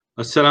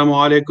Assalamu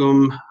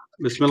alaikum.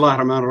 Bismillah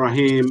ar-Rahman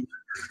ar-Rahim.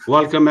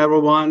 Welcome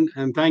everyone,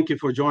 and thank you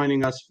for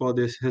joining us for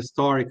this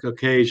historic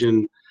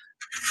occasion,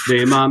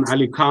 the Imam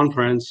Ali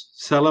Conference,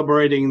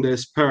 celebrating the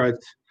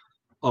spirit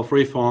of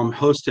reform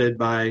hosted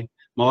by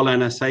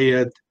Maulana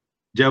Sayyid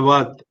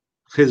Jawad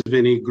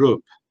Khizvini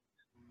Group,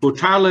 who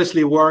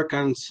tirelessly work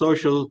on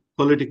social,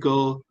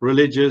 political,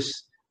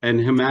 religious, and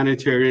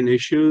humanitarian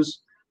issues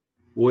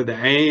with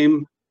the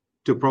aim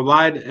to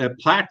provide a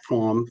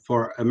platform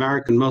for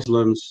American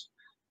Muslims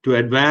to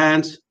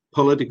advance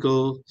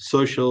political,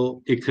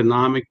 social,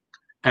 economic,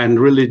 and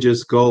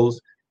religious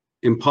goals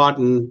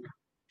important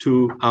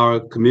to our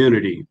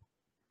community.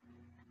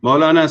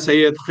 Maulana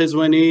Sayyid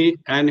Khizwani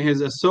and his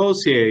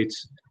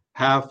associates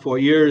have for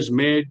years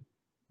made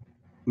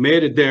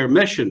it their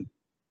mission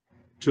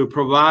to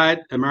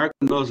provide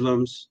American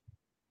Muslims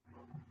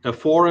a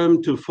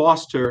forum to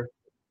foster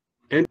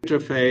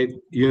interfaith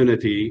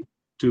unity,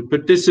 to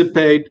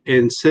participate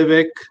in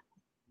civic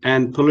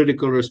and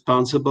political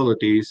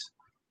responsibilities,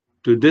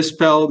 to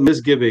dispel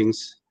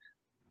misgivings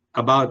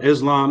about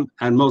Islam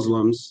and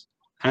Muslims,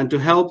 and to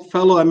help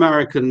fellow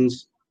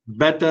Americans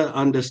better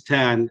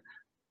understand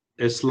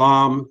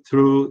Islam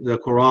through the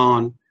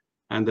Quran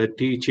and the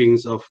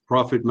teachings of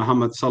Prophet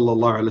Muhammad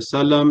sallallahu alaihi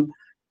wasallam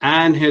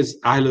and his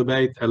Ahlul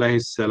Bayt alayhi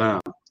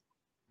salam.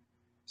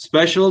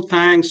 Special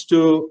thanks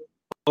to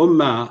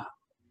Ummah,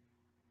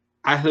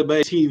 Ahlul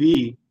Bayt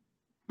TV,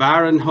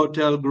 Baron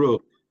Hotel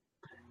Group,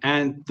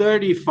 and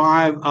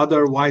 35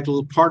 other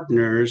vital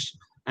partners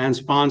and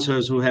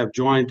sponsors who have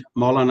joined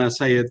Maulana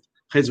Sayyid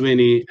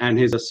Khizwini and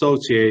his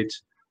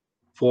associates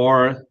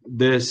for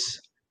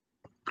this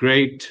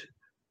great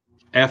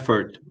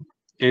effort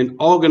in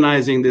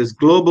organizing this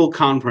global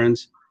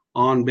conference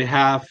on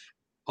behalf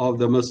of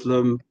the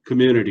Muslim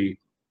community.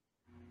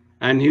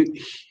 And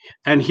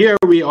here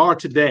we are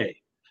today,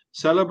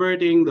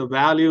 celebrating the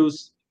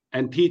values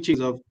and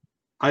teachings of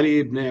Ali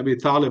ibn Abi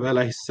Talib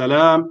alayhi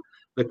salam,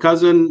 the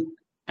cousin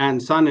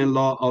and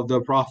son-in-law of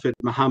the Prophet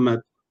Muhammad,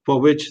 for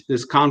which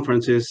this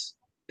conference is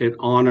in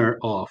honor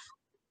of.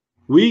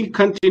 We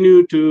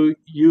continue to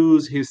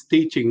use his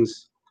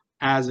teachings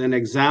as an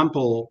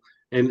example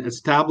in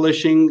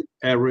establishing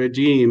a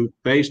regime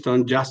based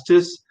on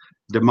justice,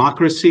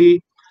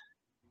 democracy,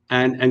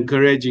 and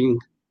encouraging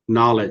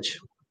knowledge.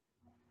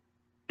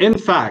 In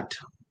fact,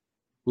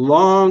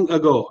 long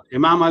ago,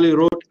 Imam Ali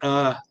wrote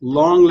a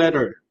long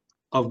letter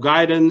of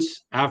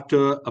guidance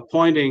after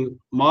appointing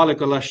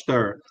Malik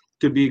al-Ashtar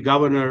to be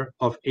governor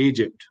of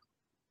Egypt.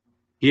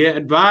 He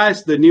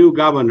advised the new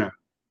governor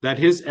that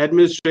his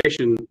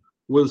administration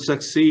will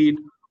succeed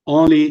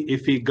only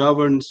if he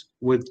governs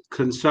with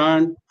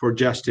concern for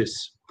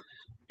justice,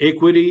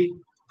 equity,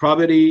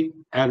 probity,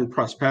 and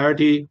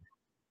prosperity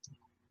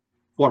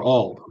for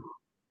all.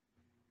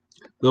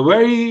 The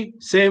very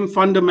same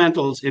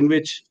fundamentals in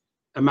which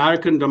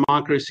American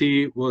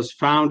democracy was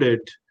founded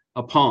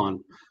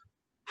upon,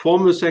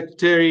 former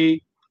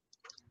Secretary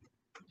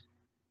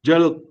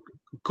General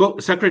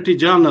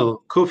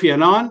Kofi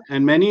Annan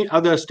and many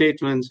other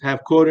statesmen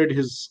have quoted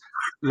his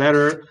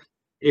letter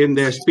in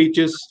their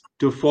speeches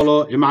to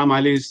follow Imam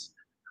Ali's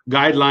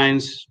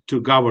guidelines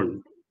to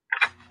govern.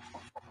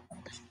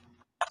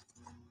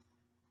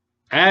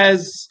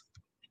 As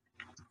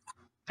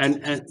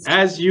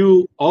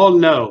you all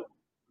know,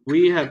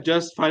 we have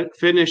just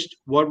finished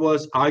what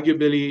was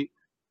arguably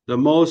the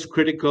most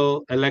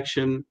critical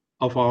election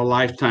of our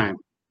lifetime,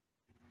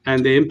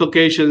 and the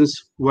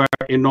implications were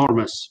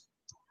enormous.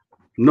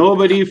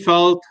 Nobody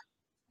felt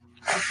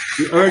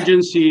the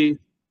urgency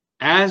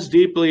as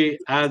deeply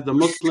as the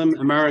Muslim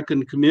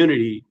American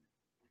community.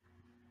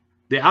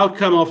 The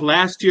outcome of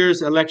last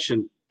year's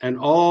election and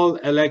all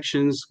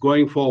elections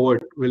going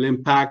forward will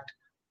impact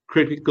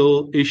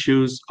critical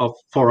issues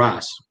for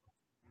us,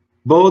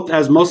 both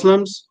as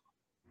Muslims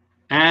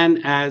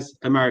and as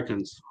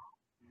Americans.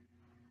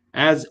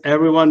 As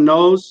everyone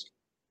knows,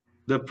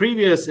 the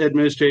previous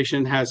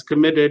administration has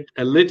committed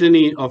a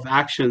litany of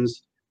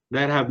actions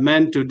that have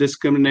meant to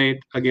discriminate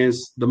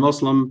against the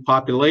Muslim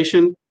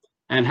population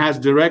and has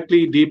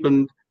directly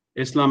deepened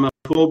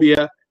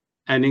Islamophobia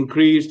and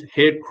increased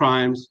hate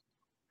crimes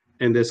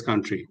in this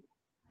country.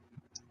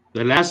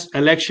 The last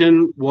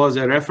election was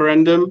a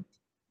referendum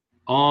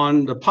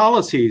on the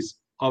policies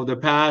of the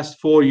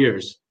past 4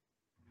 years.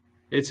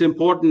 It's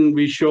important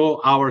we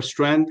show our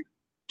strength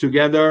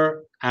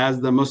together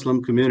as the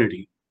Muslim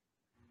community.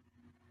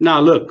 Now,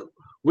 look,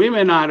 we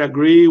may not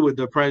agree with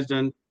the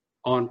president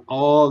on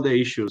all the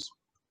issues.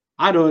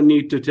 I don't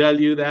need to tell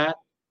you that.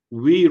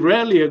 We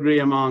rarely agree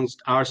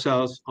amongst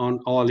ourselves on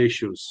all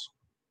issues.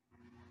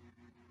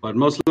 But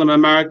Muslim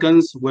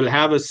Americans will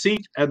have a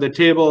seat at the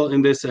table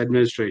in this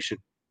administration.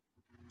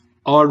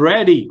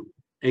 Already,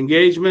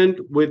 engagement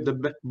with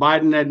the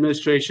Biden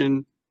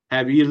administration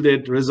have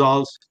yielded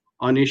results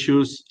on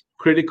issues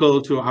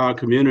critical to our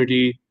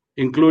community,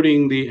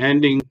 including the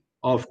ending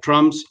of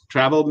Trump's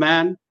travel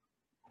ban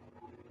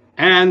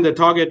and the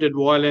targeted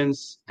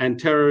violence and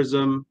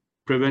terrorism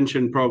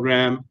prevention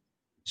program,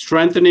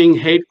 strengthening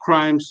hate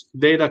crimes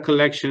data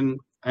collection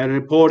and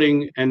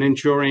reporting and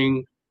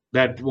ensuring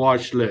that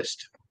watch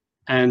list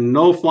and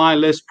no-fly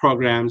list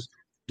programs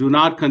do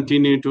not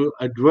continue to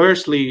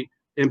adversely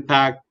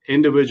impact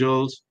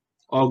individuals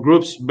or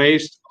groups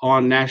based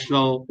on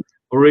national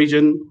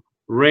origin,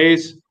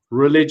 race,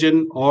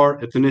 religion, or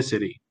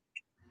ethnicity.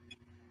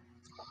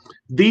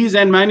 These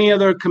and many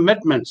other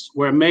commitments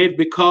were made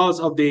because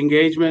of the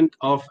engagement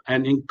of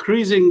an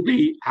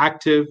increasingly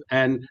active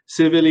and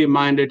civilly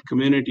minded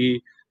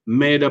community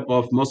made up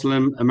of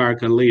Muslim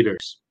American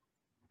leaders.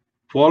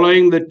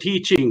 Following the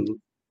teaching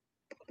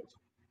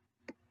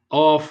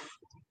of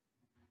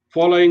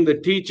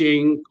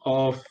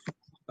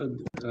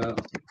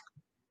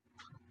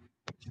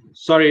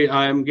sorry,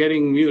 I'm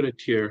getting muted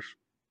here.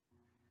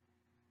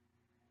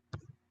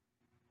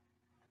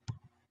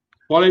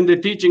 Following the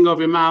teaching of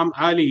Imam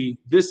Ali,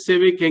 this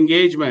civic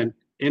engagement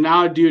in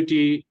our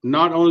duty,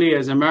 not only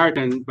as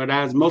American, but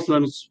as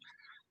Muslims,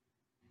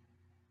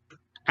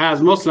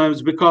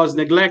 because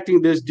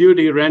neglecting this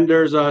duty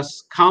renders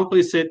us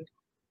complicit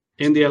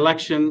in the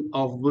election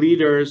of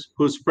leaders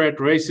who spread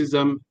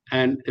racism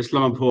and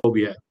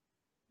Islamophobia.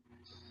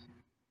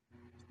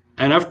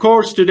 And of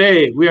course,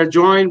 today we are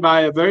joined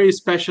by a very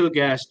special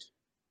guest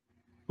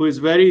who is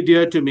very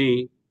dear to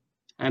me,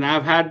 and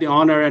I've had the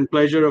honor and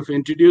pleasure of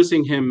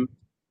introducing him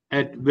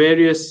at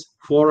various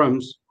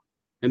forums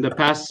in the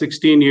past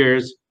 16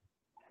 years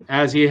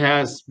as he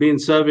has been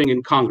serving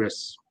in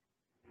Congress.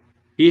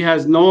 He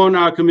has known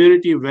our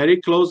community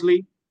very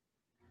closely.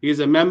 He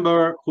is a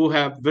member who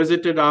have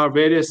visited our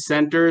various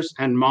centers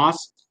and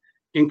mosques,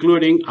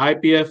 including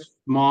IPF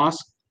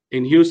Mosque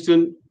in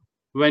Houston,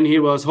 when he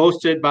was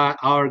hosted by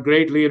our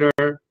great leader,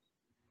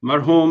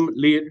 Marhum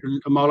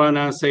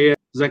Maulana Sayyid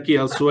Zaki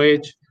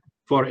Al-Suwaij,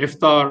 for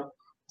iftar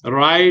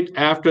right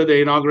after the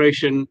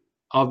inauguration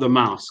of the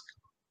mosque.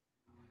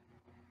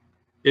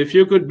 If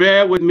you could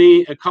bear with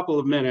me a couple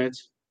of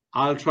minutes,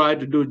 I'll try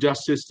to do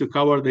justice to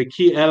cover the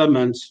key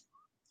elements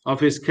of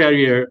his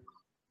career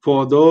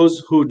for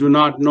those who do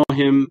not know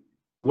him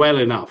well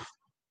enough.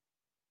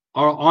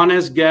 Our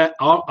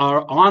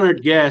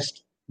honored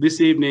guest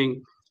this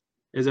evening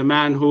is a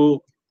man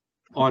who,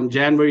 on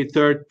January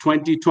 3rd,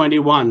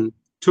 2021,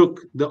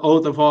 took the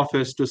oath of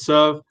office to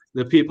serve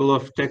the people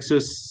of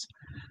Texas's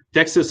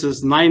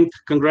 9th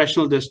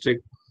Congressional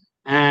District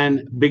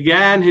and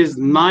began his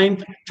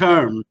 9th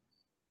term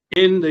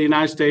in the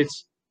United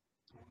States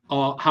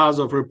House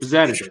of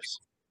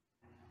Representatives.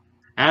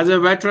 As a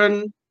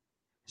veteran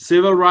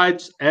civil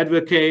rights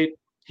advocate,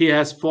 he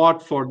has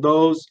fought for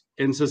those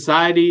in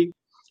society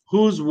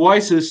whose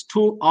voices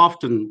too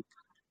often,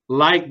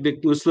 like the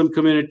Muslim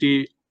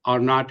community, are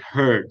not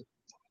heard.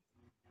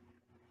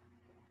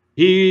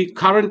 He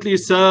currently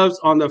serves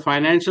on the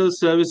Financial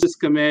Services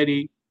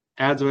Committee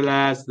as well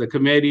as the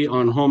Committee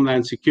on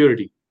Homeland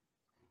Security.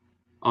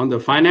 On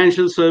the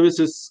Financial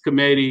Services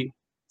Committee,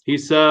 he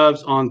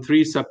serves on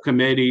 3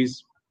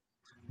 subcommittees: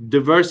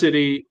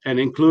 diversity and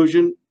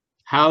inclusion,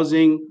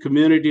 housing,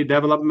 community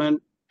development,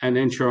 and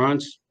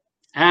insurance,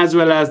 as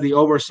well as the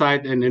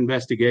oversight and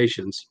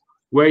investigations,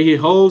 where he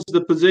holds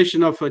the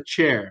position of a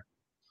chair.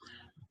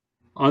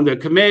 On the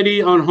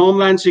Committee on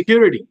Homeland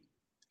Security,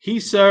 he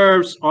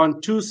serves on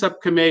 2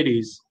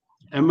 subcommittees: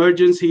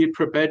 emergency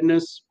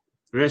preparedness,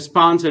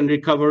 response and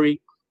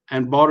recovery,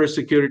 and border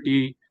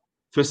security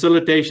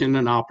facilitation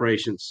and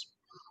operations.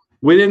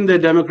 Within the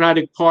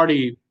Democratic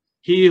Party,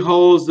 he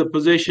holds the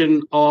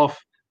position of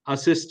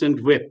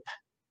assistant whip.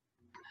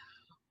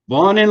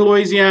 Born in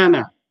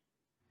Louisiana,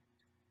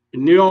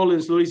 in New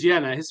Orleans,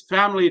 Louisiana, his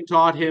family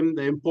taught him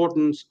the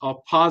importance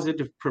of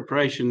positive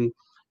preparation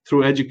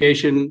through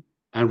education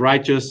and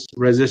righteous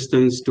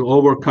resistance to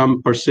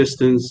overcome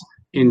persistent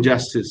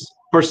injustice.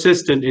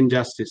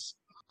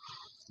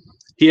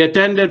 He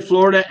attended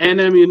Florida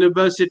A&M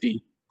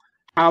University,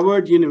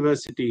 Howard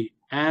University,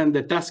 and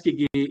the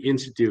Tuskegee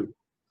Institute.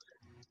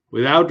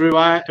 Without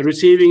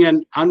receiving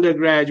an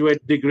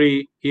undergraduate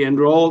degree, he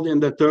enrolled in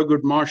the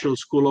Thurgood Marshall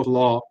School of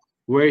Law,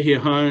 where he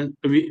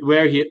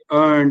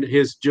earned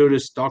his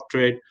Juris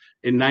Doctorate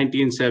in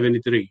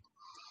 1973.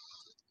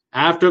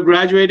 After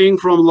graduating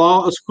from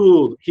law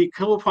school, he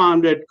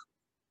co-founded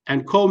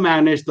and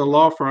co-managed the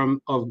law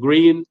firm of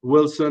Green,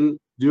 Wilson,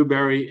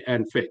 Dewberry,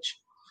 and Fitch.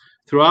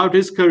 Throughout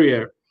his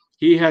career,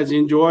 he has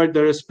enjoyed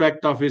the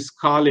respect of his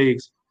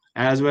colleagues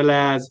as well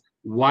as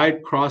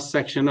wide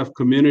cross-section of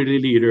community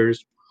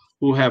leaders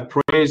who have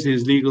praised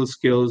his legal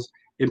skills,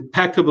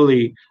 impeccable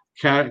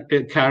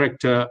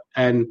character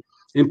and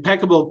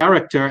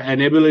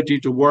ability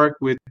to work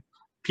with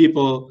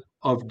people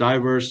of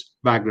diverse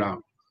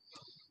background.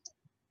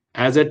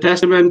 As a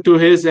testament to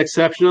his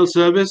exceptional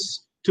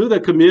service to the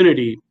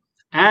community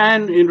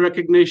and in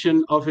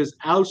recognition of his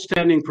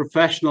outstanding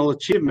professional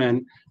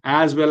achievement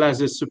as well as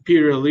his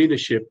superior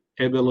leadership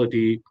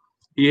ability,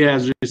 he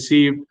has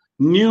received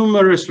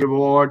numerous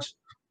rewards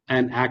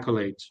and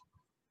accolades.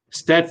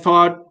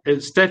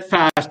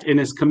 Steadfast in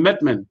his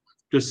commitment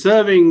to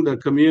serving the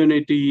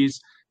communities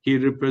he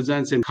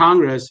represents in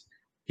Congress,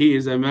 he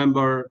is a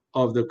member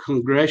of the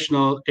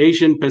Congressional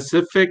Asian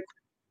Pacific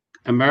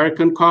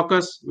American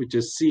Caucus, which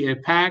is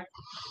CAPAC,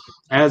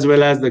 as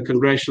well as the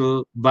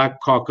Congressional Black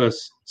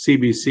Caucus,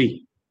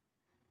 CBC.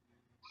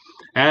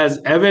 As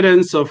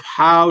evidence of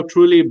how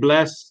truly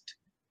blessed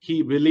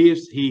he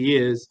believes he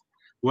is,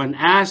 when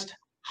asked,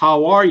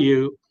 "How are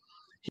you?"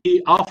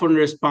 he often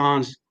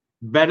responds,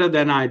 "Better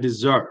than I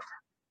deserve."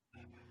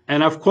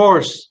 And of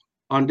course,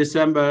 on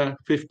December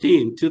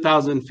 15,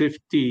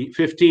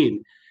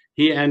 2015,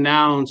 he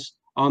announced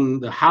on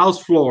the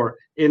House floor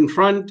in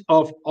front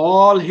of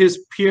all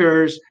his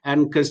peers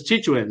and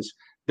constituents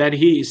that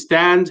he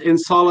stands in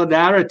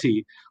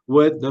solidarity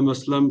with the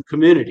Muslim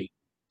community.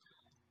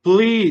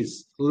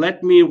 Please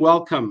let me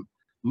welcome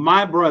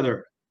my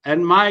brother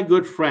and my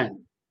good friend,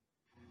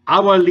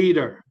 our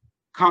leader,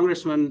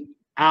 Congressman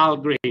Al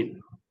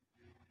Green.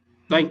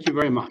 Thank you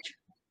very much.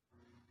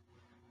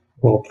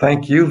 Well,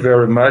 thank you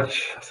very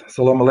much.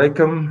 Assalamu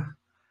alaikum.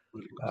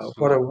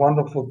 What a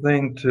wonderful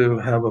thing to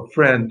have a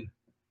friend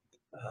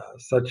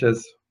such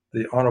as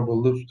the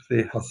Honorable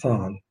Lutfi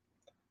Hassan,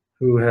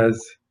 who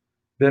has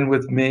been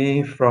with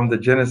me from the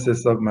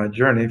genesis of my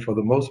journey, for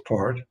the most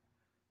part,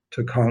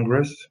 to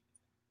Congress,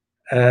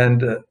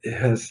 and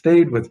has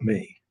stayed with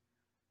me.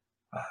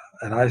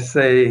 And I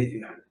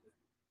say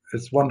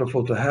it's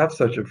wonderful to have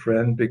such a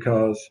friend,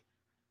 because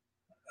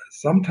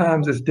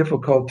sometimes it's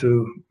difficult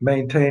to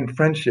maintain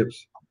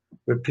friendships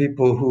with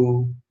people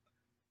who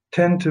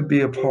tend to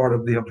be a part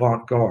of the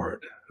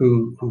avant-garde,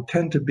 who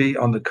tend to be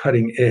on the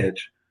cutting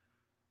edge,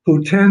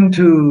 who tend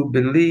to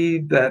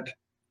believe that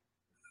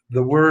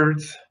the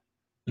words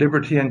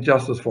liberty and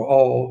justice for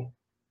all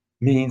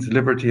means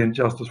liberty and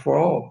justice for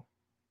all,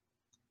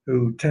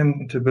 who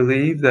tend to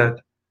believe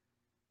that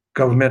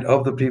government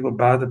of the people,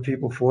 by the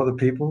people, for the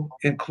people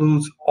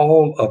includes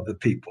all of the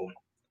people.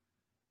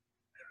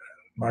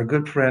 My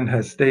good friend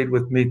has stayed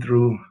with me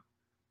through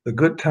the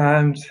good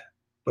times,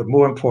 but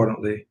more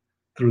importantly,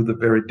 through the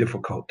very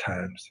difficult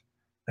times.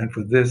 And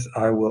for this,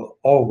 I will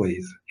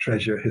always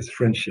treasure his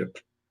friendship.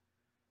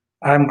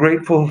 I am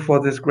grateful for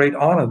this great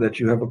honor that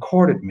you have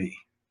accorded me,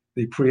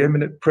 the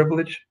preeminent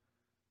privilege,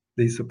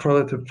 the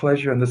superlative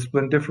pleasure, and the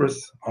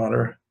splendiferous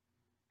honor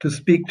to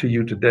speak to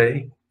you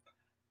today.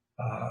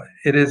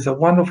 It is a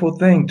wonderful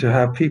thing to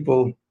have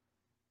people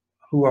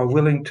who are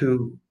willing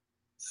to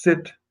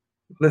sit,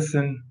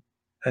 listen,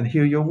 and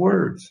hear your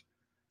words.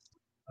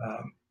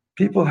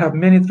 People have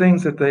many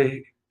things that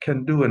they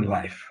can do in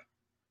life,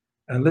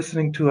 and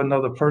listening to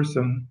another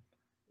person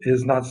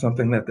is not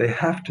something that they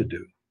have to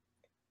do.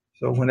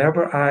 So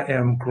whenever I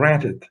am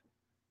granted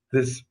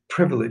this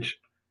privilege,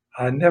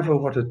 I never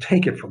want to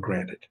take it for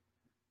granted.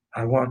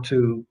 I want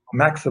to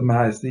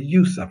maximize the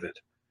use of it,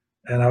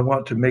 and I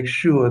want to make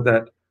sure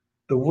that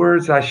the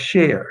words I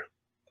share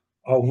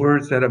are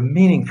words that are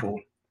meaningful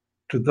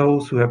to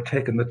those who have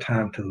taken the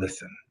time to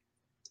listen.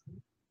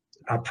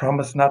 I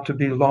promise not to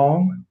be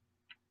long.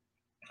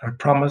 I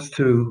promise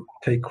to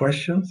take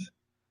questions,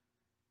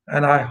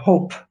 and I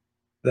hope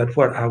that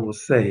what I will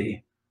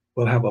say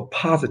will have a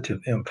positive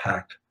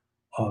impact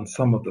on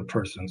some of the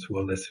persons who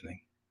are listening.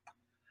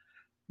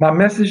 My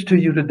message to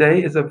you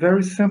today is a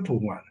very simple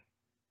one.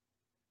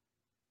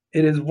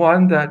 It is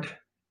one that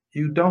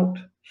you don't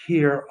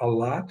hear a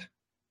lot.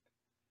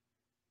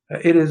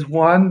 It is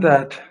one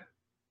that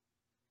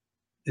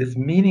is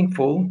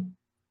meaningful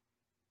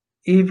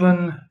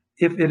even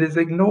if it is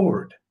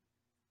ignored.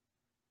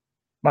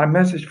 My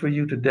message for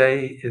you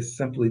today is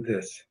simply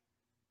this: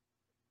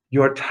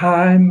 your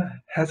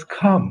time has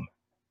come.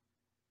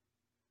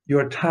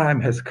 Your time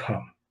has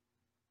come.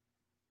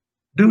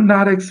 Do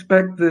not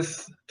expect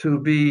this to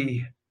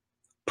be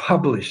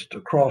published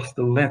across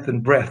the length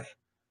and breadth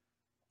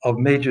of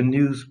major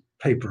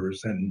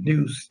newspapers and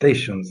news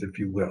stations, if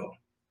you will.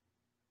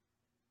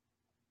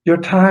 Your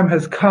time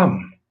has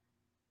come.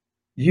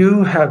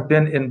 You have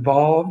been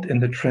involved in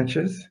the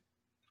trenches.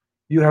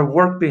 You have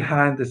worked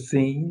behind the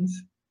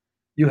scenes.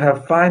 You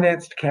have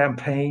financed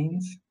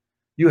campaigns.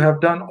 You have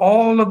done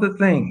all of the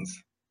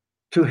things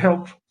to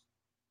help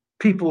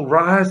people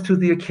rise to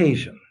the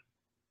occasion.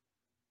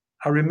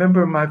 I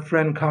remember my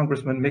friend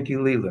Congressman Mickey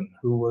Leland,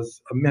 who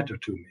was a mentor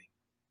to me,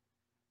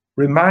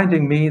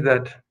 reminding me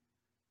that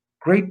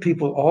great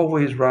people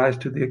always rise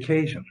to the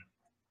occasion,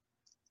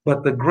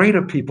 but the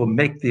greater people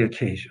make the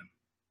occasion.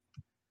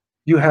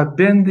 You have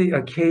been the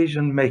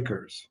occasion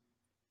makers,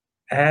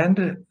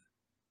 and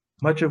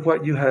much of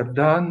what you have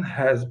done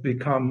has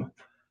become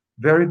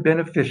very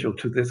beneficial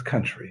to this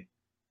country.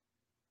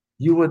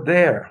 You were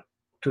there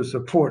to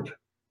support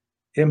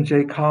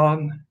MJ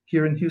Khan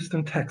here in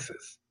Houston,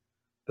 Texas,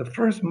 the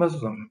first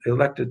Muslim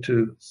elected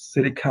to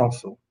city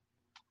council.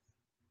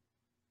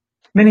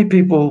 Many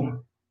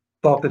people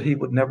thought that he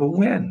would never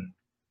win,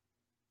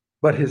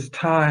 but his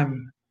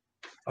time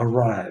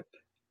arrived.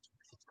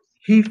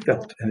 He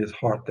felt in his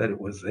heart that it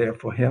was there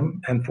for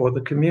him and for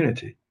the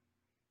community.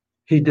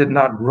 He did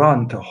not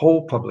run to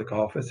hold public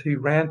office, he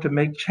ran to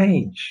make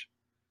change.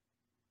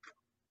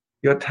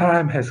 Your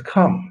time has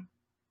come,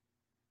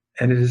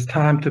 and it is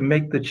time to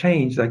make the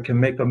change that can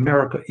make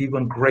America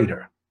even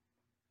greater.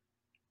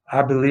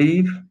 I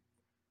believe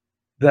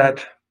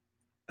that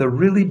the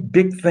really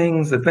big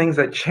things, the things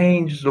that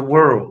change the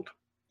world,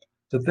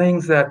 the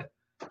things that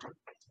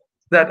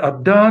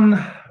are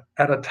done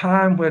at a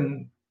time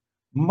when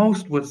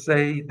most would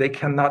say they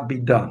cannot be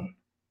done.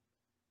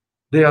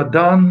 They are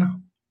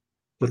done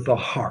with the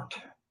heart.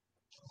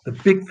 The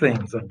big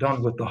things are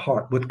done with the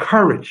heart, with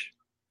courage.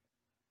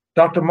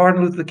 Dr.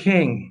 Martin Luther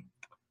King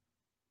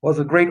was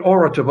a great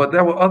orator, but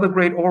there were other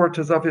great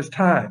orators of his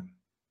time.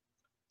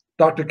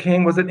 Dr.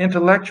 King was an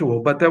intellectual,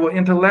 but there were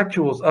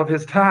intellectuals of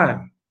his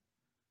time.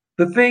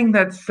 The thing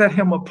that set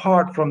him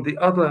apart from the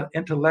other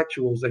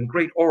intellectuals and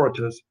great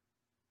orators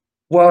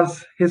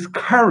was his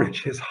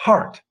courage, his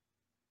heart.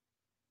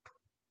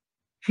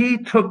 He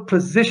took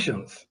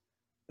positions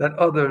that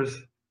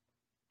others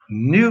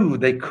knew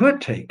they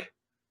could take,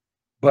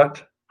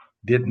 but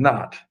did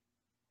not.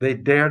 They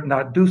dared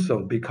not do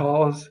so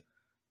because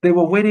they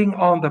were waiting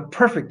on the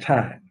perfect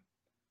time.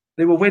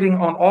 They were waiting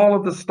on all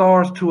of the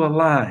stars to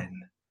align.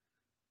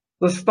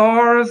 The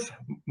stars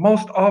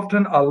most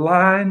often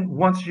align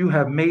once you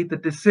have made the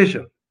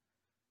decision.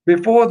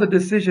 Before the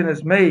decision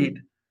is made,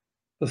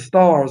 the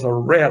stars are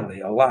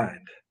rarely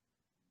aligned.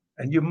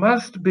 And you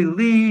must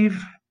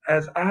believe,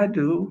 as I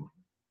do,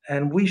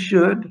 and we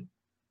should,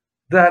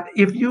 that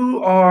if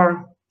you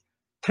are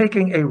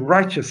taking a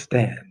righteous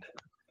stand,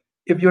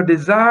 if your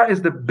desire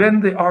is to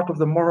bend the arc of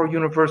the moral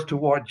universe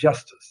toward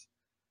justice,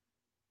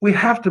 we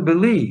have to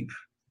believe,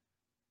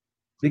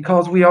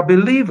 because we are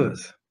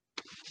believers.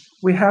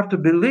 We have to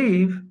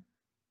believe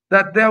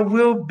that there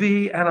will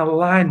be an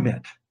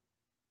alignment.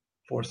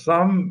 For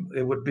some,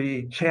 it would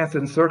be chance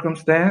and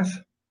circumstance,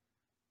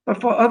 but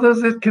for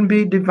others, it can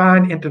be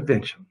divine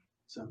intervention.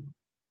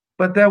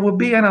 But there will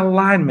be an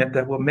alignment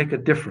that will make a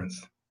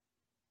difference.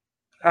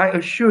 I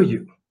assure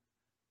you,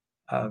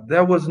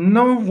 there was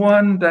no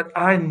one that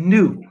I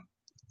knew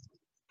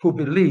who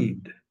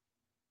believed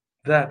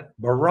that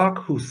Barack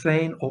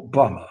Hussein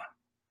Obama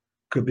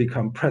could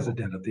become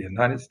president of the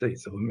United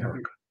States of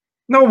America.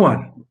 No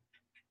one.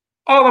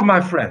 All of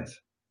my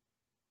friends.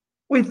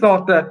 We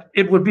thought that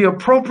it would be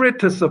appropriate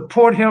to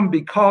support him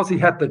because he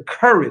had the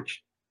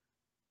courage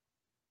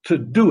to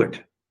do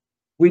it.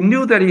 We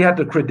knew that he had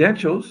the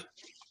credentials.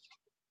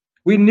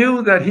 We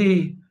knew that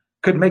he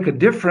could make a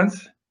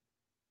difference,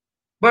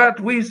 but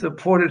we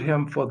supported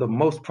him for the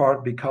most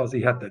part because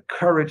he had the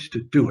courage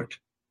to do it.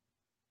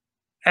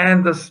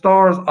 And the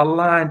stars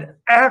aligned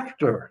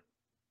after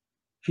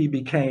he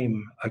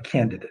became a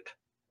candidate.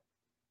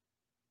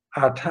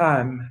 Our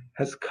time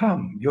has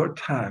come. Your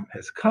time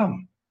has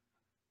come.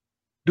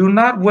 Do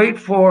not wait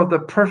for the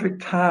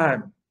perfect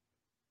time.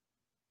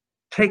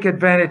 Take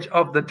advantage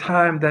of the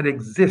time that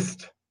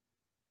exists.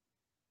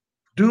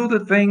 Do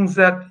the things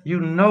that you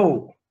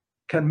know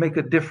can make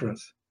a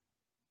difference,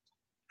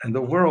 and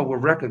the world will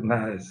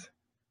recognize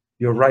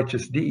your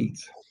righteous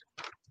deeds.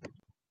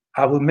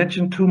 I will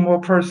mention two more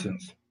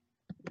persons.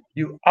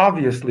 You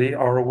obviously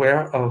are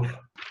aware of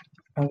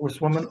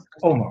Congresswoman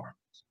Omar.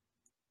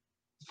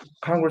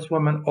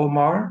 Congresswoman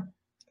Omar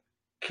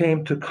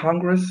came to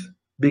Congress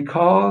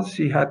because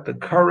she had the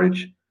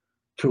courage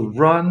to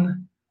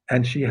run,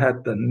 and she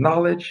had the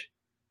knowledge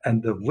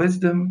and the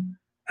wisdom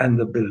and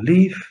the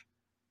belief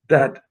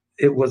that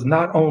it was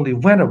not only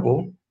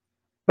winnable,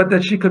 but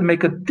that she could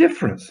make a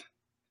difference.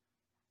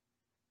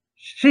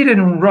 She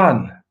didn't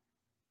run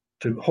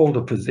to hold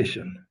a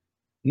position,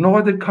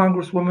 nor did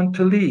Congresswoman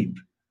Tlaib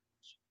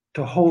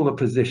to hold a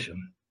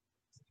position.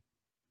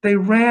 They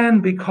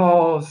ran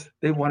because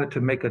they wanted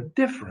to make a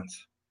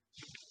difference.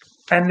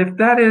 And if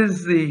that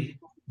is the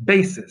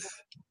basis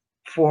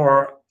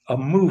for a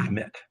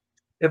movement,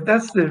 if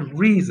that's the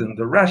reason,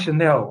 the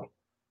rationale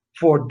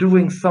for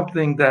doing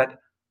something that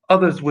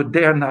others would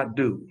dare not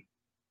do,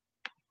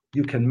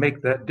 you can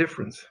make that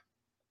difference.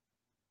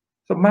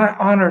 So my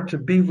honor to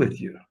be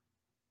with you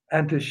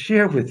and to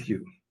share with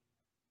you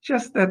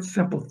just that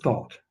simple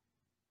thought.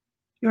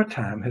 Your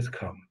time has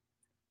come.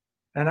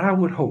 And I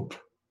would hope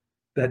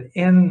that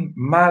in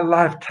my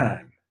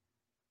lifetime,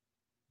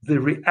 the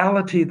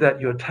reality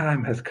that your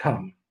time has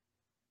come,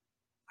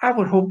 I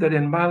would hope that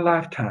in my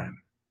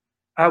lifetime,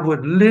 I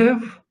would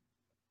live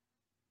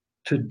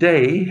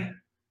today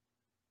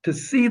to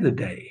see the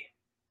day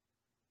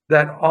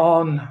that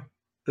on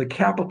the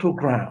Capitol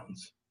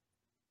grounds,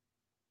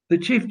 the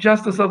Chief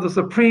Justice of the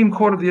Supreme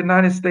Court of the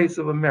United States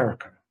of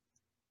America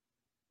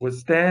would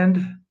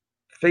stand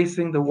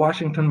facing the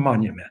Washington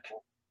Monument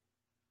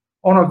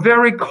on a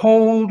very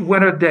cold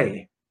winter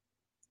day.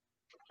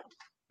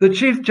 The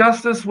Chief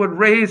Justice would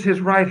raise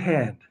his right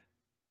hand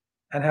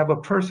and have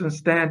a person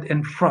stand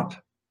in front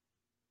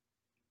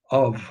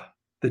of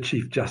the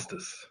Chief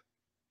Justice,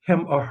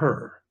 him or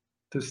her,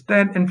 to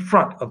stand in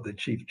front of the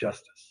Chief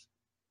Justice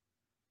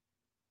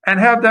and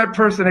have that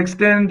person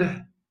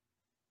extend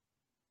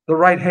the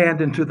right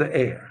hand into the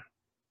air.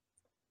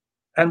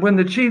 And when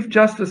the Chief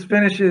Justice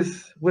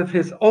finishes with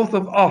his oath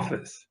of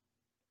office,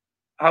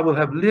 I will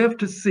have lived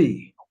to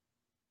see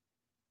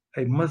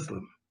a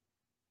Muslim,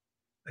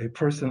 a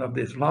person of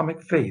the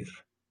Islamic faith,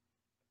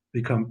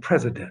 become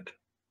president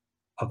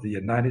of the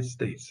United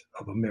States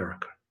of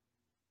America.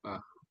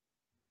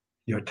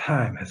 Your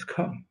time has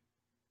come.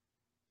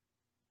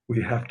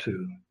 We have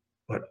to,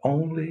 but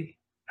only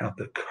have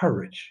the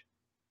courage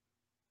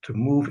to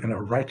move in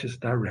a righteous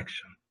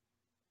direction.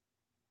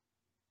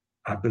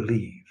 I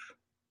believe.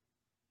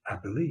 I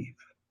believe.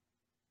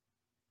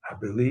 I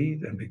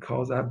believe, and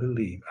because I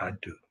believe, I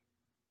do.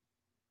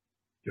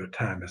 Your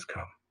time has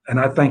come. And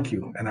I thank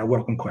you, and I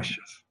welcome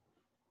questions.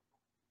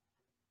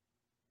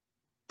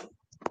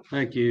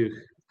 Thank you,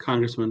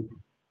 Congressman.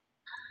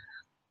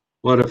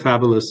 What a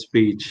fabulous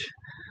speech.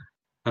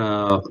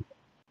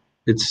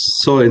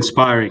 It's so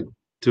inspiring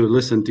to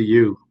listen to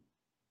you.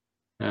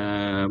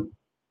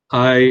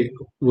 I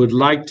would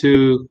like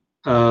to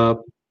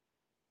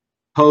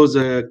pose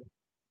a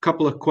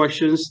couple of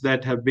questions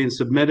that have been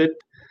submitted.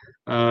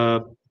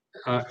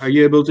 Are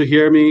you able to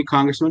hear me,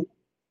 Congressman?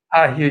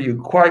 I hear you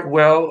quite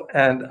well,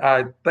 and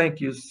I thank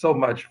you so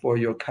much for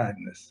your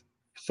kindness.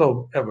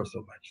 So ever so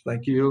much.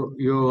 Thank you.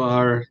 You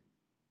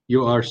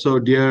are so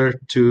dear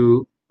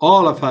to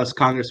all of us,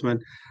 Congressman.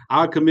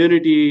 Our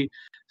community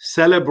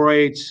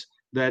celebrates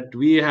that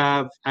we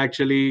have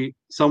actually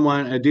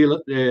someone, a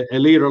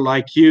leader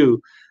like you,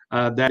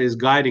 that is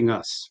guiding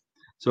us.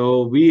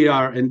 So we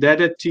are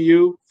indebted to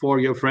you for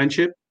your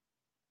friendship.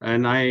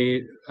 And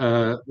I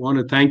want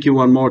to thank you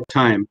one more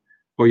time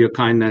for your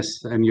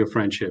kindness and your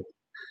friendship.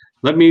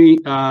 Let me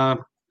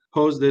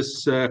pose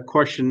this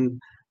question.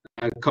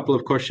 A couple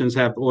of questions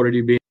have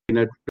already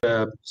been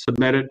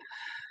submitted.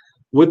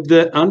 With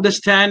the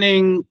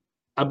understanding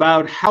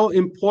about how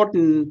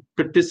important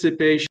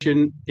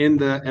participation in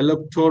the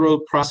electoral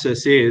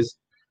process is,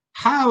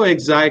 how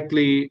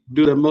exactly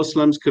do the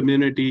Muslims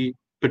community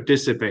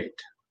participate?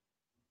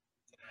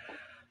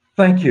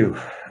 Thank you.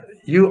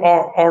 You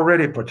are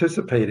already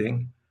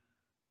participating.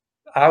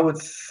 I would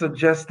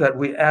suggest that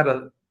we add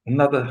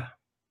another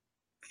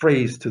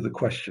phrase to the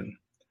question.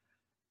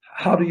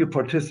 How do you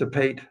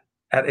participate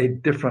at a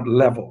different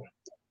level?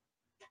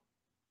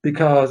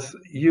 Because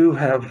you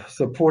have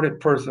supported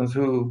persons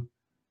who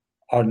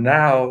are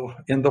now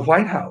in the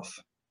White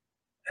House.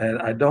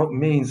 And I don't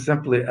mean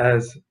simply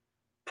as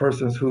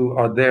persons who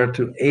are there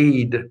to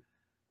aid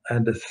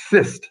and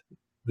assist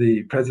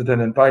the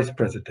president and vice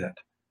president.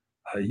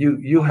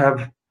 You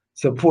have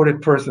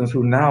supported persons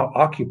who now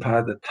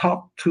occupy the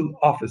top two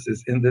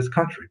offices in this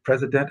country,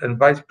 president and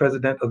vice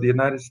president of the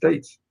United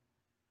States.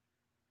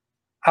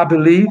 I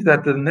believe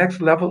that the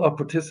next level of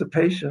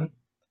participation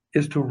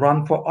is to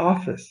run for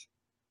office.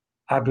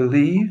 I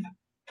believe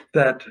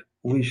that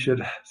we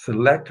should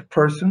select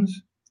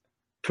persons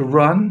to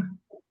run,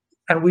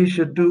 and we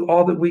should do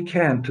all that we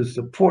can to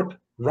support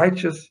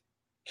righteous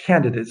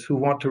candidates who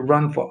want to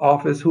run for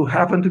office who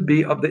happen to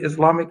be of the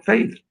Islamic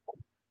faith.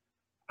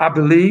 I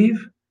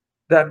believe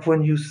that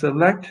when you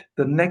select,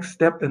 the next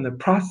step in the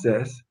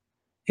process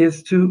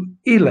is to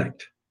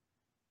elect.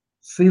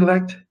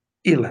 Select,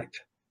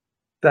 elect.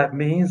 That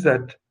means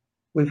that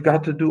we've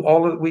got to do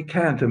all that we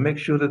can to make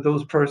sure that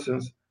those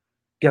persons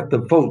get the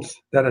votes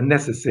that are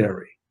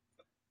necessary,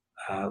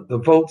 the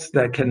votes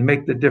that can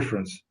make the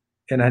difference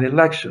in an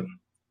election.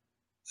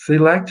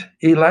 Select,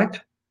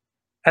 elect.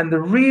 And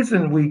the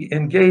reason we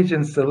engage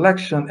in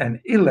selection and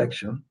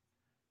election,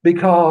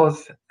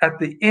 because at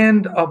the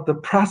end of the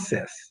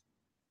process,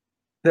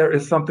 there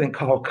is something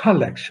called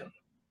collection.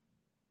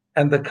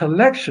 And the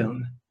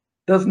collection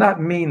does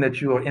not mean that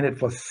you are in it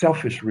for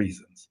selfish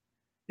reasons.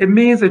 It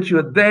means that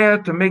you're there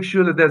to make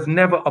sure that there's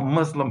never a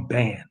Muslim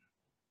ban.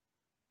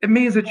 It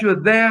means that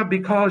you're there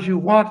because you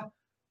want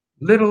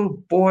little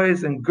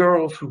boys and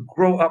girls who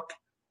grow up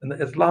in the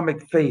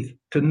Islamic faith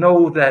to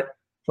know that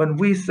when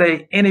we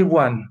say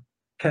anyone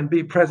can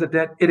be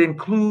president, it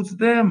includes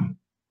them.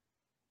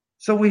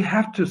 So we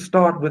have to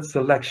start with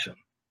selection,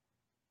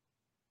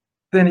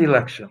 then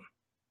election,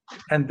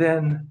 and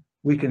then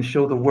we can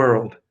show the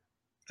world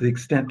the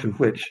extent to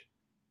which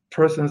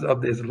persons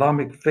of the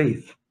Islamic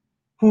faith,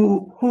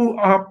 who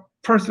are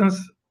persons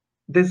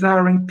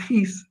desiring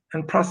peace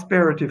and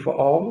prosperity for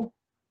all,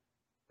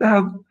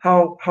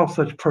 how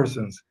such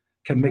persons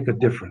can make a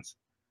difference.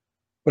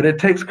 But it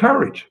takes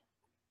courage.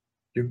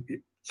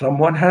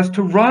 Someone has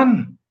to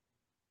run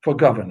for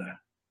governor.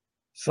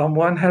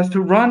 Someone has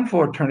to run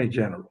for attorney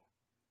general.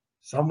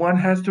 Someone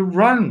has to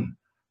run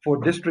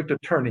for district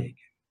attorney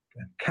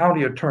and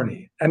county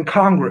attorney and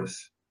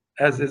Congress,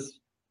 as has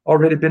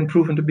already been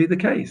proven to be the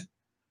case.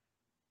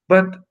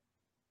 But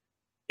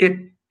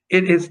it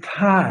is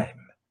time,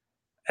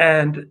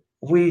 and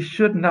we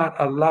should not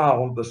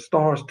allow the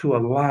stars to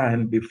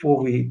align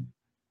before we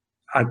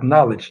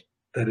acknowledge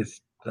that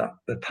it's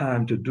the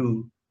time to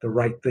do the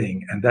right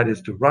thing, and that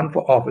is to run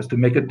for office, to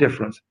make a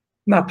difference,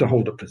 not to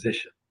hold a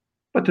position,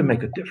 but to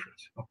make a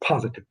difference, a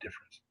positive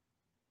difference.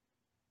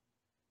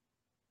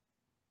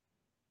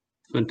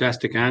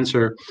 Fantastic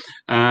answer.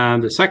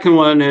 The second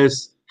one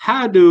is,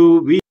 how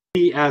do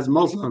we as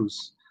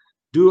Muslims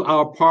do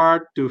our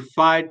part to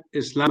fight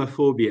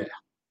Islamophobia?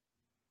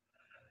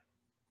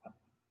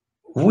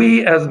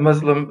 We as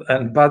Muslims,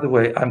 and by the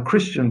way, I'm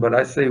Christian, but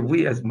I say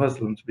we as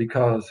Muslims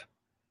because,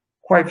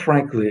 quite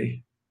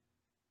frankly,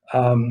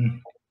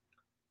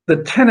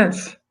 the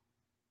tenets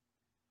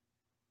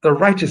the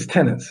righteous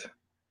tenets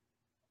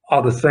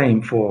are the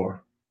same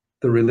for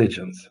the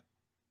religions.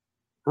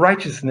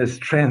 Righteousness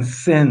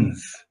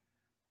transcends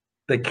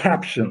the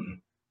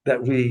caption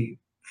that we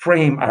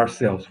frame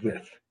ourselves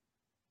with.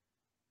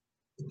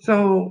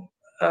 So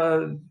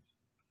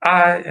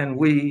I and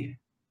we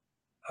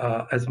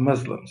as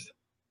Muslims,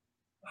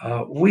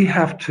 we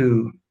have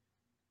to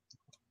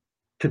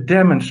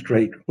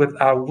demonstrate with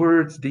our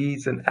words,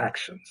 deeds, and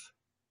actions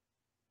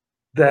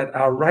that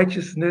our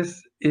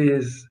righteousness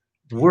is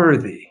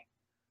worthy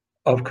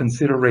of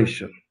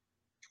consideration,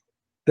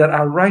 that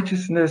our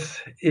righteousness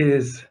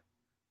is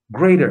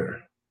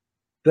greater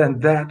than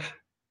that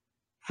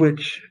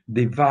which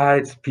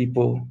divides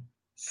people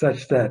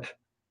such that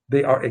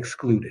they are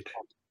excluded.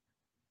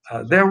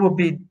 There will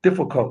be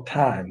difficult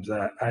times.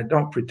 I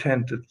don't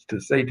pretend to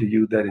say to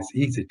you that it's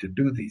easy to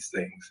do these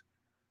things,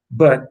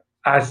 but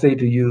I say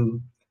to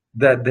you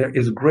that there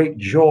is great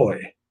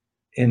joy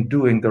in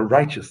doing the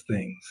righteous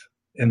things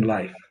in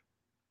life,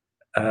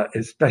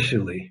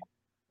 especially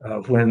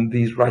when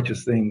these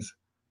righteous things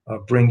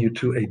bring you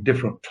to a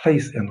different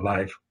place in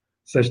life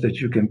such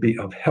that you can be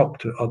of help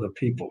to other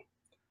people.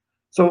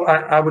 So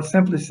I would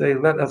simply say,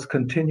 let us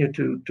continue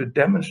to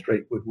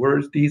demonstrate with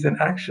words, deeds, and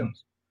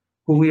actions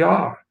who we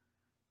are,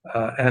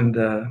 and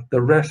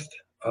the rest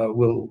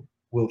will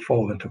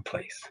fall into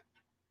place.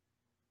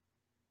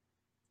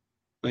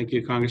 Thank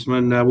you,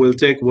 Congressman. We'll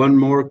take one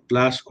more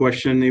last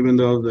question, even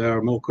though there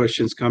are more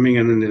questions coming,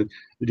 and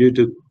due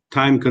to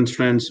time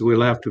constraints,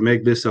 we'll have to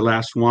make this the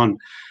last one.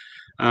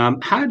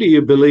 How do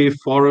you believe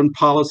foreign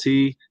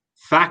policy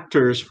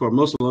factors for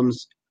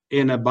Muslims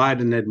in a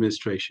Biden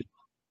administration?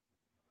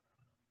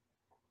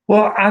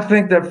 Well, I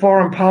think that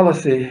foreign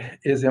policy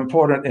is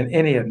important in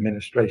any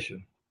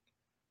administration.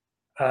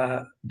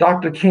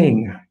 Dr.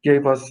 King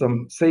gave us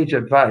some sage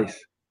advice.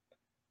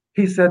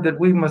 He said that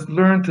we must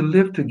learn to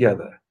live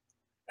together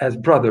as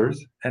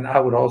brothers, and I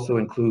would also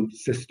include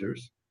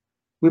sisters.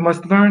 We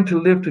must learn to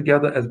live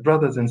together as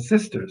brothers and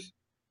sisters,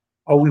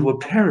 or we will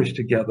perish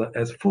together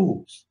as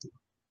fools.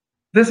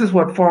 This is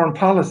what foreign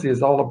policy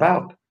is all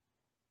about.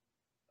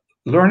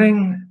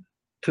 Learning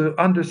to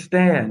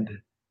understand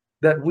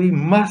that we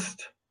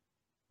must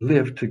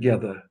live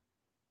together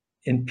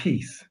in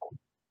peace.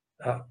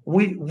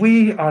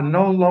 We are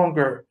no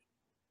longer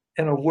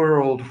in a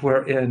world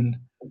wherein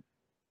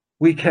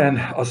we can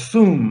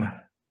assume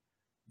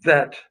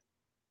that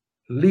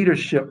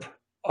leadership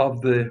of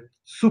the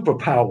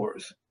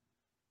superpowers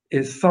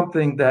is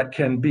something that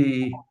can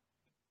be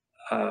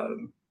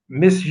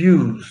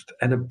misused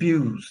and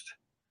abused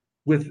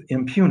with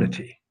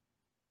impunity.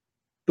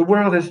 The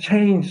world has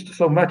changed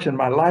so much in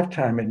my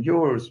lifetime and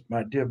yours,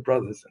 my dear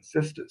brothers and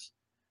sisters.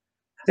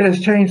 It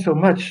has changed so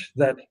much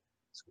that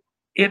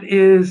it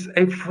is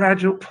a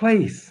fragile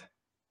place.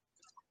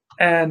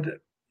 And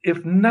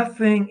if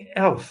nothing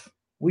else,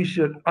 we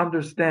should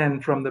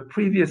understand from the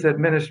previous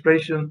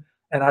administration,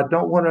 and I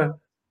don't want to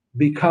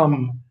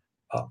become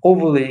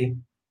overly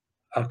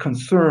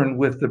concerned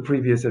with the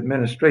previous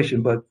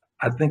administration, but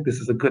I think this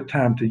is a good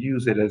time to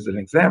use it as an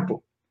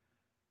example.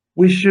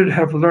 We should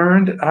have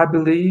learned, I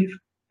believe,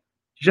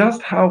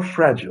 just how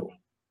fragile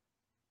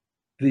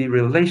the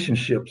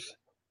relationships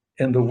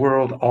in the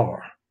world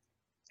are,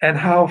 and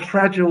how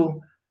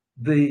fragile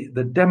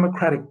the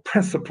democratic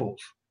principles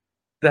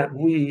that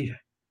we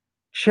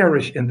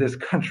cherish in this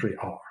country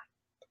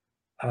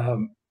are.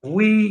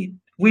 We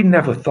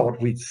never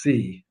thought we'd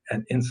see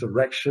an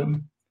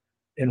insurrection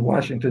in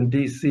Washington,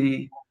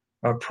 D.C.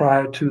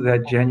 Prior to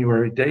that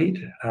January date.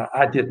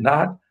 I did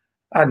not.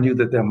 I knew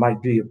that there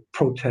might be a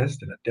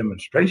protest and a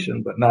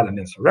demonstration, but not an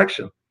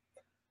insurrection.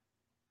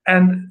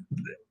 And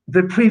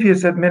the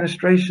previous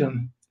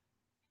administration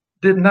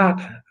did not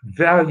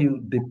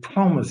value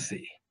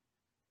diplomacy.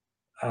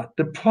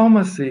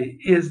 Diplomacy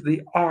is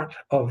the art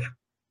of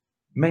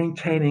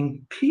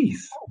maintaining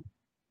peace.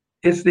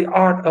 It's the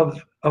art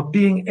of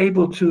being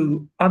able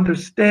to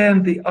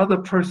understand the other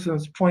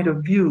person's point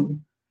of view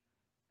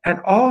and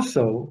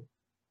also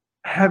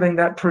having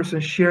that person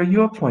share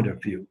your point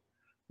of view.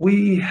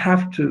 We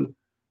have to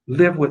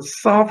live with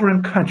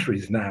sovereign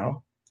countries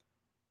now,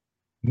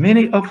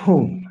 many of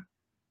whom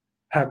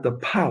have the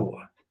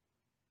power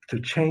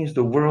to change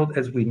the world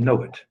as we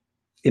know it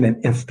in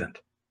an instant.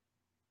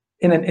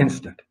 In an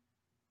instant.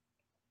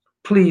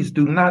 Please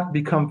do not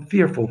become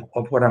fearful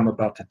of what I'm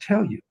about to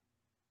tell you.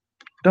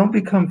 Don't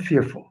become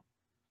fearful.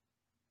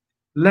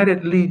 Let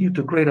it lead you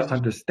to greater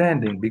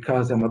understanding,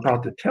 because I'm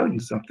about to tell you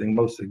something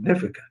most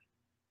significant.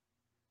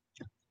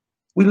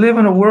 We live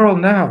in a world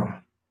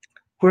now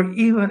where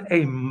even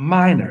a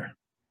minor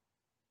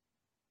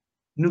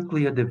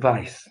nuclear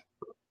device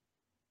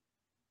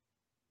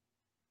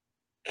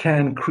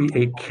can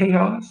create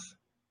chaos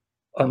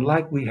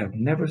unlike we have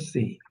never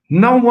seen.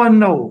 No one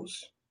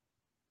knows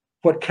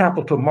what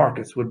capital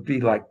markets would be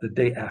like the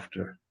day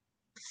after.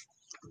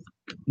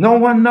 No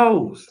one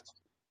knows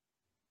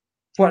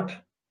what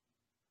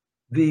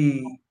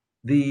the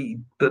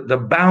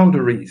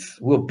boundaries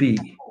will be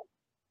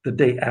the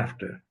day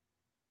after.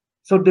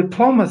 So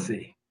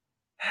diplomacy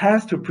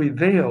has to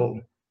prevail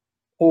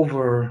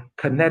over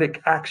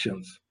kinetic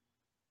actions,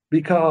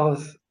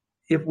 because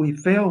if we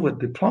fail with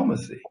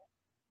diplomacy,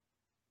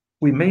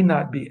 we may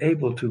not be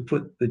able to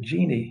put the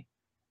genie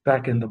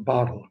back in the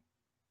bottle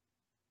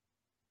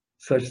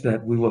such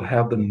that we will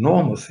have the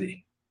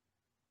normalcy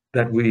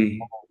that we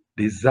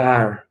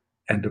desire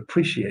and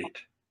appreciate.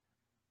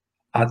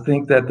 I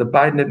think that the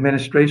Biden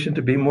administration,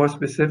 to be more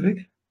specific,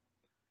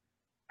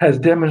 has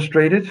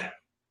demonstrated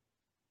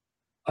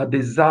a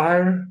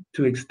desire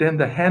to extend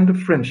the hand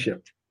of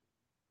friendship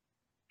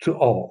to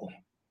all.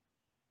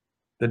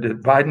 The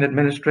Biden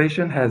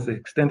administration has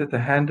extended the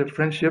hand of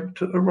friendship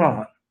to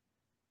Iran.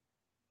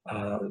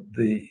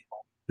 The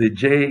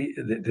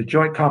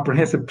Joint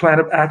Comprehensive Plan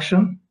of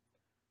Action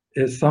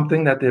is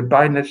something that the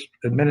Biden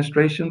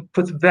administration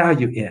puts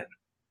value in.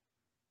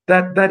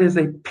 That is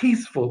a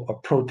peaceful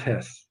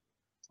protest.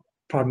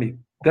 Pardon me.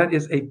 That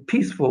is a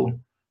peaceful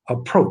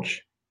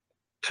approach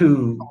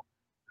to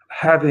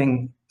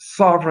having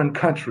sovereign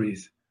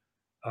countries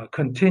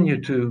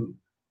continue to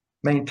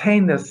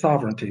maintain their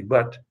sovereignty,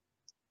 but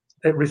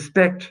they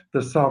respect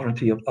the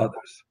sovereignty of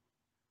others.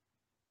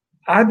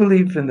 I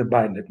believe in the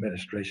Biden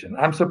administration.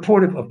 I'm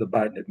supportive of the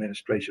Biden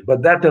administration,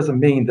 but that doesn't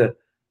mean that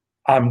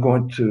I'm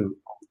going to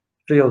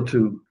fail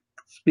to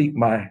speak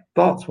my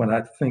thoughts when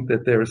I think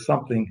that there is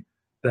something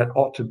that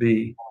ought to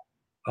be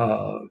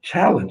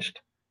challenged.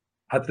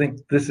 I think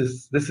this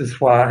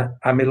is why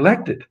I'm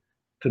elected,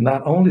 to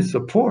not only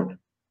support,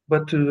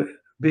 but to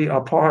be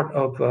a part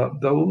of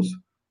those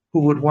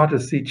who would want to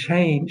see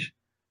change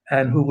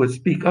and who would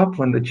speak up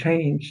when the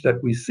change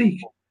that we seek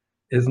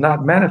is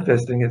not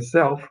manifesting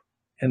itself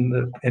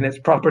in its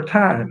proper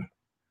time.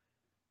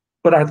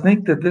 But I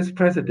think that this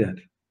president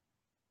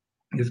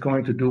is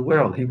going to do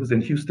well. He was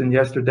in Houston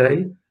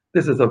yesterday.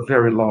 This is a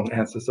very long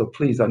answer, so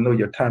please, I know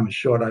your time is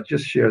short. I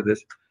just share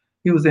this.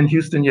 He was in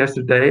Houston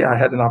yesterday. I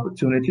had an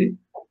opportunity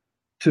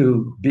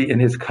to be in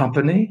his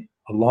company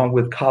along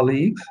with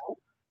colleagues.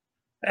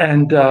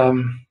 And I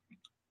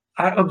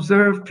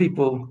observe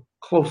people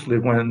closely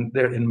when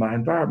they're in my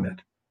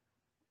environment.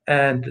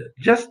 And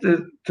just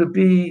to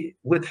be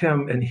with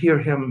him and hear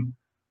him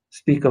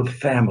speak of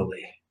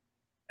family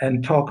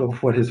and talk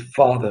of what his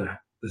father,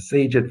 the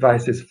sage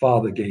advice his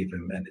father gave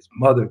him and his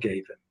mother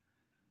gave him,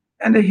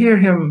 and to hear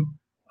him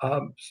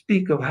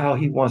speak of how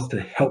he wants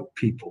to help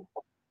people.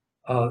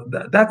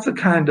 That's a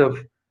kind of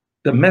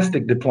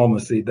domestic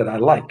diplomacy that I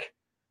like.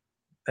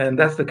 And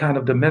that's the kind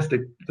of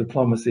domestic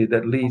diplomacy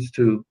that leads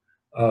to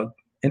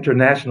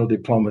international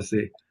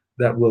diplomacy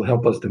that will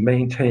help us to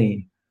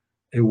maintain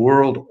a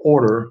world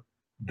order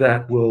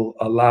that will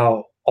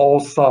allow all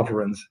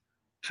sovereigns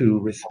to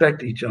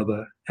respect each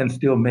other and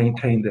still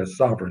maintain their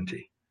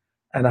sovereignty.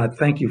 And I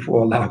thank you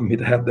for allowing me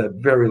to have that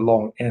very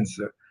long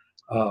answer.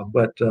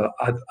 But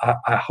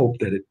I hope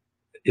that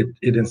it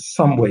in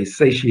some way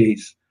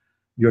satiates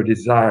your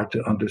desire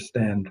to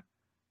understand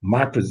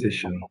my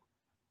position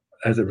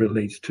as it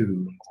relates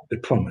to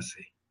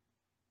diplomacy.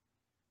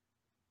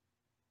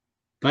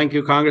 Thank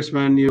you,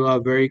 Congressman. You are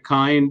very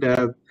kind.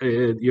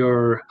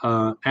 Your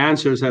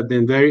answers have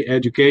been very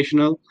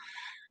educational.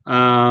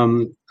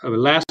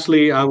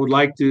 Lastly, I would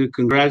like to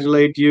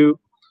congratulate you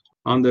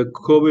on the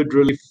COVID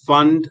Relief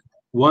Fund,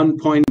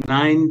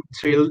 $1.9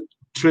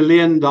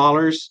 trillion.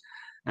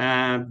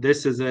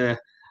 This is an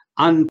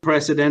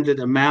unprecedented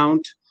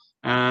amount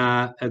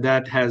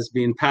that has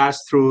been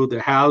passed through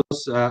the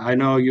House. I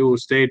know you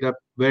stayed up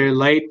very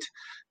late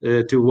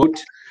to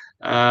vote,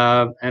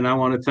 and I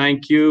want to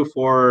thank you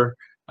for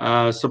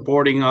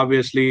supporting,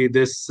 obviously,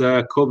 this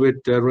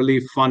COVID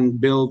Relief Fund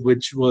bill,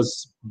 which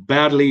was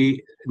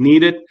badly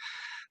needed.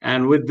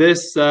 And with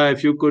this,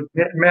 if you could...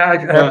 May I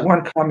add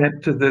one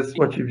comment to this,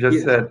 what you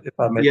just said, if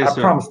I may? Yes,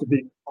 I promise to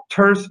be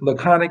terse,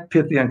 laconic,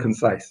 pithy, and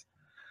concise.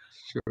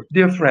 Sure.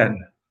 Dear friend,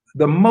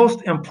 the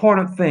most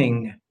important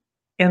thing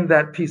in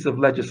that piece of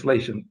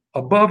legislation,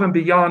 above and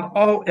beyond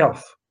all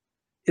else,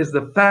 is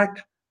the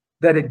fact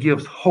that it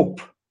gives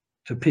hope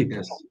to people.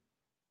 Yes.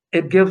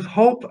 It gives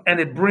hope and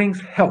it brings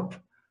help.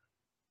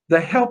 The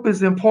help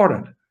is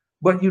important,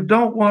 but you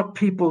don't want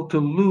people to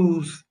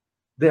lose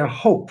their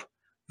hope,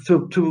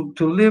 to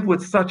live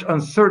with such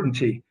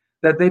uncertainty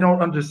that they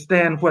don't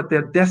understand what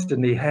their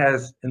destiny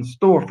has in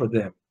store for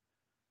them.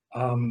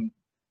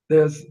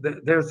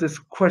 There's this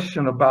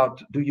question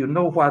about, do you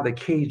know why the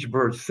cage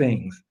bird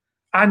sings?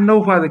 I know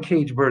why the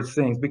cage bird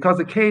sings, because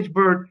the cage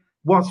bird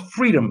wants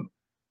freedom,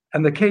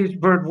 and the cage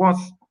bird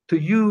wants to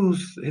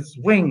use his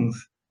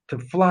wings to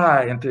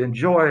fly and to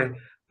enjoy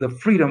the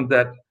freedom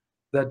that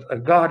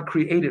God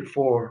created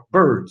for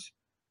birds.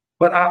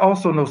 But I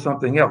also know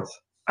something else.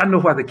 I know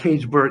why the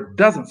cage bird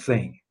doesn't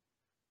sing.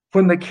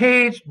 When the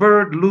cage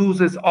bird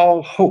loses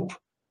all hope,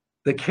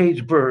 the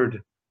cage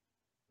bird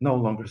no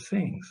longer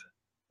sings.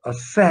 A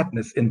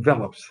sadness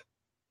envelops,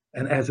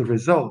 and as a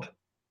result,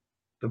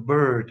 the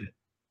bird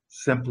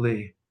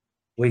simply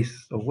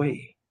wastes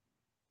away.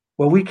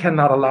 Well, we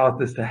cannot allow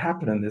this to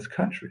happen in this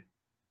country.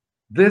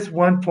 This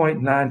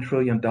 $1.9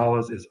 trillion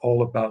is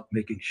all about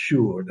making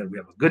sure that we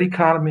have a good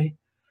economy,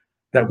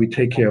 that we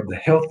take care of the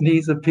health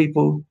needs of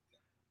people,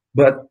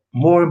 But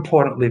more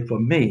importantly for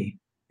me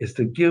is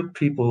to give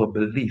people a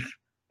belief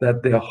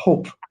that their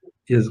hope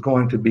is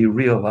going to be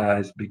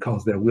realized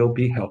because there will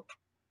be help.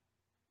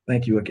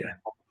 Thank you again.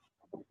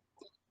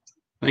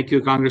 Thank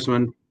you,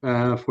 Congressman,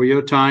 for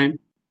your time.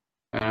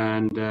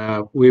 And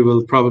we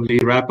will probably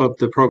wrap up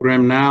the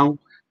program now.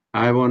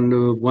 I want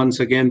to once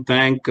again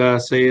thank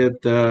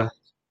Sayed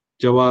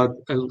Jawad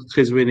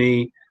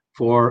Al-Khizwini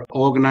for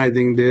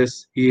organizing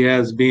this. He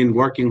has been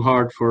working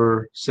hard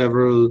for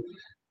several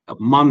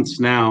months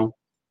now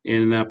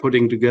in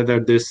putting together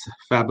this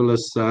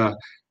fabulous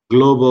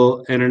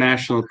global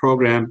international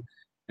program.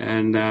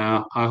 And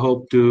I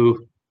hope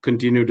to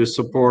continue to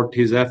support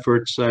his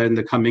efforts in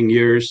the coming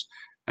years.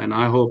 And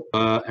I hope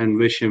and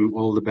wish him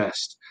all the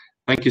best.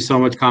 Thank you so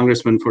much,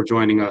 Congressman, for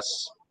joining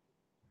us.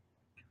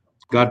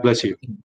 God bless you.